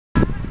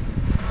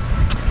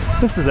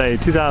This is a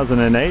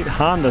 2008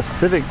 Honda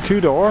Civic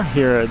two-door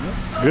here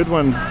at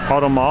Goodwin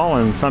Auto Mall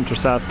in Sumter,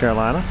 South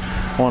Carolina.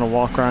 I want to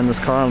walk around this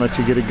car and let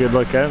you get a good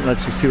look at it and let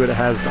you see what it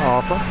has to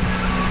offer.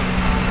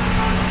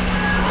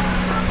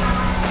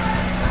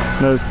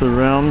 Notice the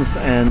rims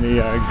and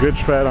the good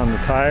tread on the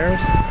tires.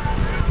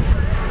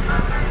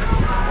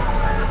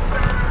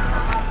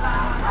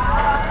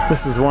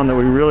 This is one that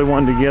we really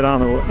wanted to get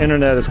on the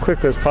internet as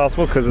quickly as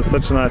possible because it's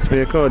such a nice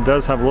vehicle. It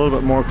does have a little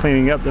bit more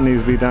cleaning up that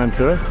needs to be done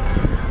to it,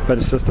 but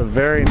it's just a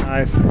very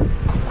nice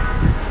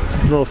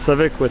little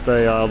Civic with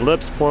a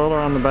lip spoiler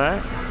on the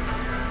back.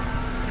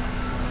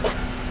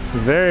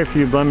 Very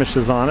few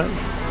blemishes on it.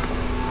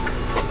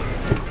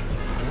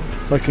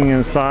 Looking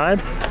inside,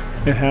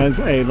 it has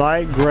a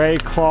light gray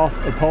cloth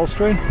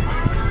upholstery.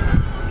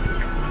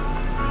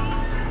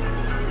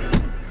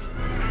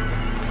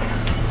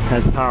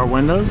 Has power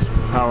windows,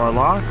 power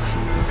locks,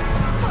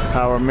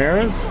 power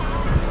mirrors.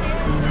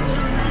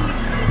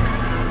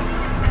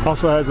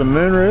 Also has a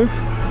moonroof.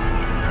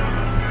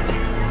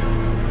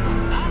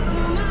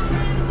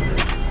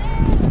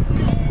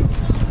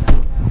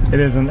 It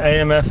is an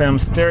AM/FM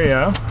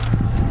stereo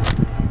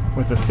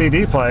with a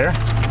CD player.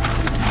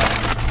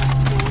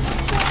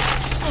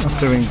 Let's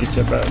see if we can get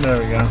you up. There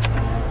we go.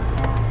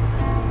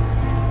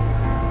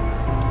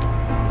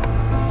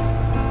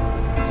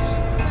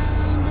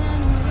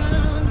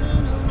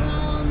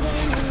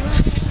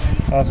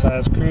 Also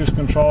has cruise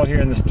control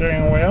here in the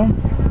steering wheel.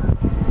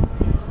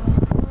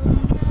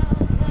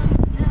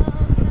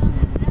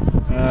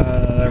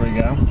 There we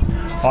go.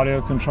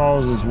 Audio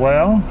controls as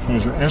well.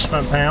 Here's your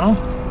instrument panel.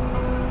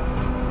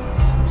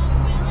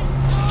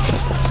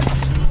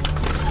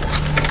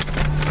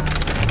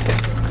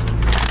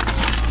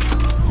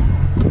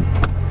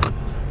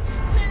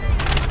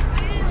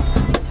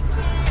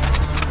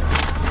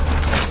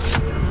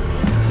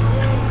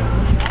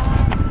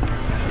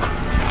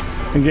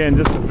 Again,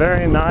 just a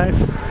very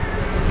nice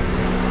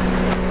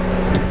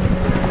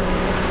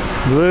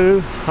blue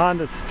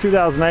Honda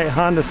 2008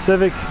 Honda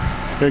Civic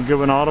here at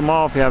Goodwin Auto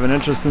Mall. If you have an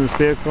interest in this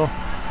vehicle,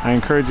 I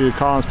encourage you to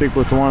call and speak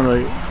with one of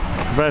the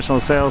professional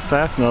sales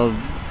staff, and they'll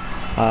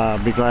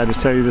be glad to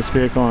sell you this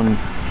vehicle and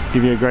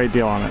give you a great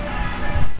deal on it.